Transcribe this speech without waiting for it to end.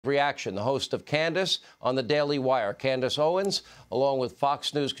Reaction, the host of Candace on the Daily Wire. Candace Owens, along with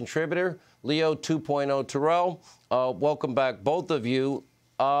Fox News contributor Leo 2.0 Terrell. Welcome back, both of you.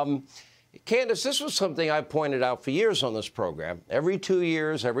 Candace, this was something I pointed out for years on this program. Every 2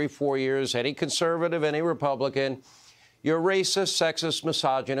 years, every 4 years, any conservative, any Republican, you're racist, sexist,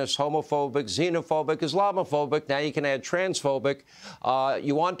 misogynist, homophobic, xenophobic, Islamophobic. Now you can add transphobic.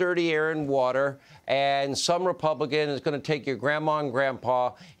 You want dirty air and water. And some Republican is going to take your grandma and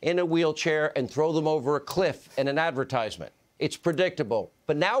grandpa in a wheelchair and throw them over a cliff in an advertisement. It's predictable.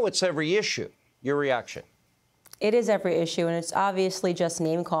 But now it's every issue. Your reaction? It is every issue, and it's obviously just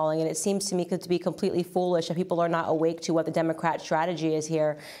name-calling, and it seems to me to be completely foolish if people are not awake to what the Democrat strategy is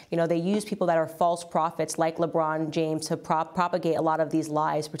here. You know, they use people that are false prophets like LeBron James to propagate a lot of these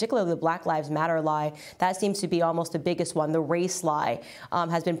lies, particularly the Black Lives Matter lie. That seems to be almost the biggest one. The race lie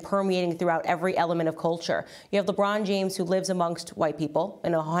has been permeating throughout every element of culture. You have LeBron James, who lives amongst white people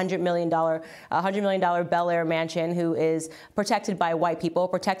in a $100 million Bel Air mansion, who is protected by white people,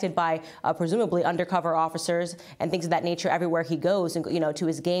 protected by presumably undercover officers, and things of that nature everywhere he goes, and to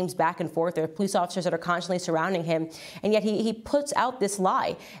his games back and forth. There are police officers that are constantly surrounding him, and yet he puts out this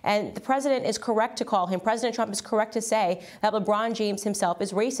lie. And the president is correct to call him, President Trump is correct to say that LeBron James himself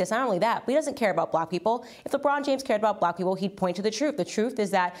is racist. Not only that, but he doesn't care about black people. If LeBron James cared about black people, he'd point to the truth. The truth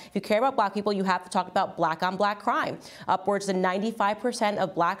is that if you care about black people, you have to talk about black-on-black crime. Upwards of 95%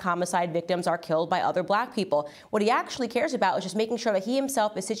 of black homicide victims are killed by other black people. What he actually cares about is just making sure that he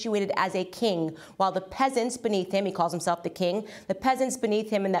himself is situated as a king, while the peasants beneath him, he calls himself the king, the peasants beneath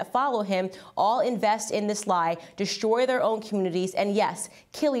him and that follow him all invest in this lie, destroy their own communities, and yes,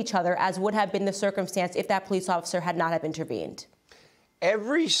 kill each other, as would have been the circumstance if that police officer had not have intervened.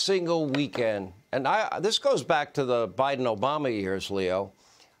 Every single weekend, and this goes back to the Biden-Obama years, Leo,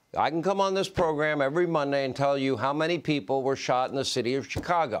 I can come on this program every Monday and tell you how many people were shot in the city of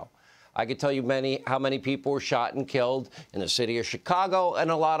Chicago. I could tell you how many people were shot and killed in the city of Chicago and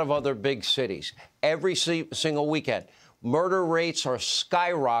a lot of other big cities. Every single weekend. Murder rates are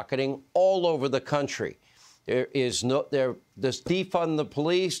skyrocketing all over the country. This defund the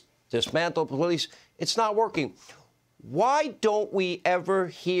police, dismantle the police. It's not working. Why don't we ever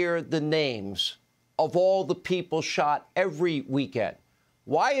hear the names of all the people shot every weekend?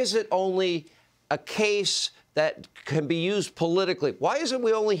 Why is it only a case that can be used politically? Why isn't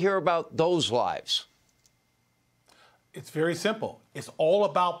we only hear about those lives? It's very simple. It's all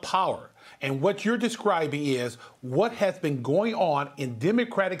about power. And what you're describing is what has been going on in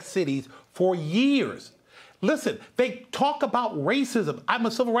Democratic cities for years. Listen, they talk about racism. I'm a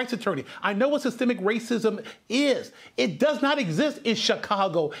civil rights attorney. I know what systemic racism is. It does not exist in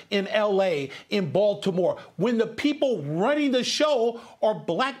Chicago, in L.A., in Baltimore, when the people running the show are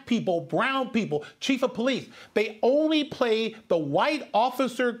black people, brown people, chief of police. They only play the white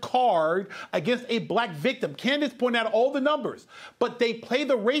officer card against a black victim. Candace pointed out all the numbers, but they play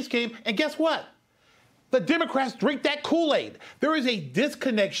the race game, and guess what? The Democrats drink that Kool-Aid. There is a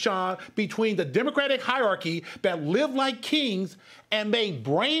disconnect, Sean, between the Democratic hierarchy that live like kings and they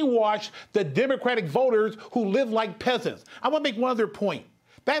brainwash the Democratic voters who live like peasants. I want to make one other point.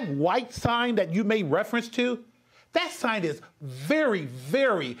 That white sign that you made reference to, that sign is very,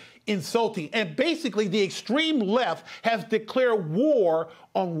 very insulting. And basically, the extreme left has declared war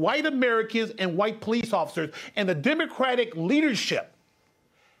on white Americans and white police officers, and the Democratic leadership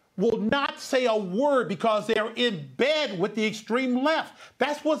will not say a word because they're in bed with the extreme left.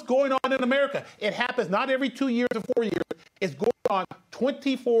 That's what's going on in America. It happens not every 2 years or 4 years. It's going on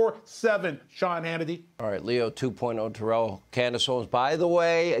 24/7, Sean Hannity. All right, Leo 2.0 Terrell, Candace Owens. By the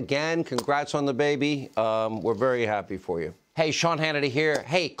way, again, congrats on the baby. We're very happy for you. Hey, Sean Hannity here.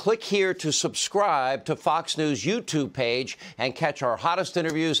 Hey, click here to subscribe to Fox News YouTube page and catch our hottest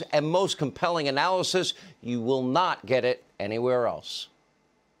interviews and most compelling analysis. You will not get it anywhere else.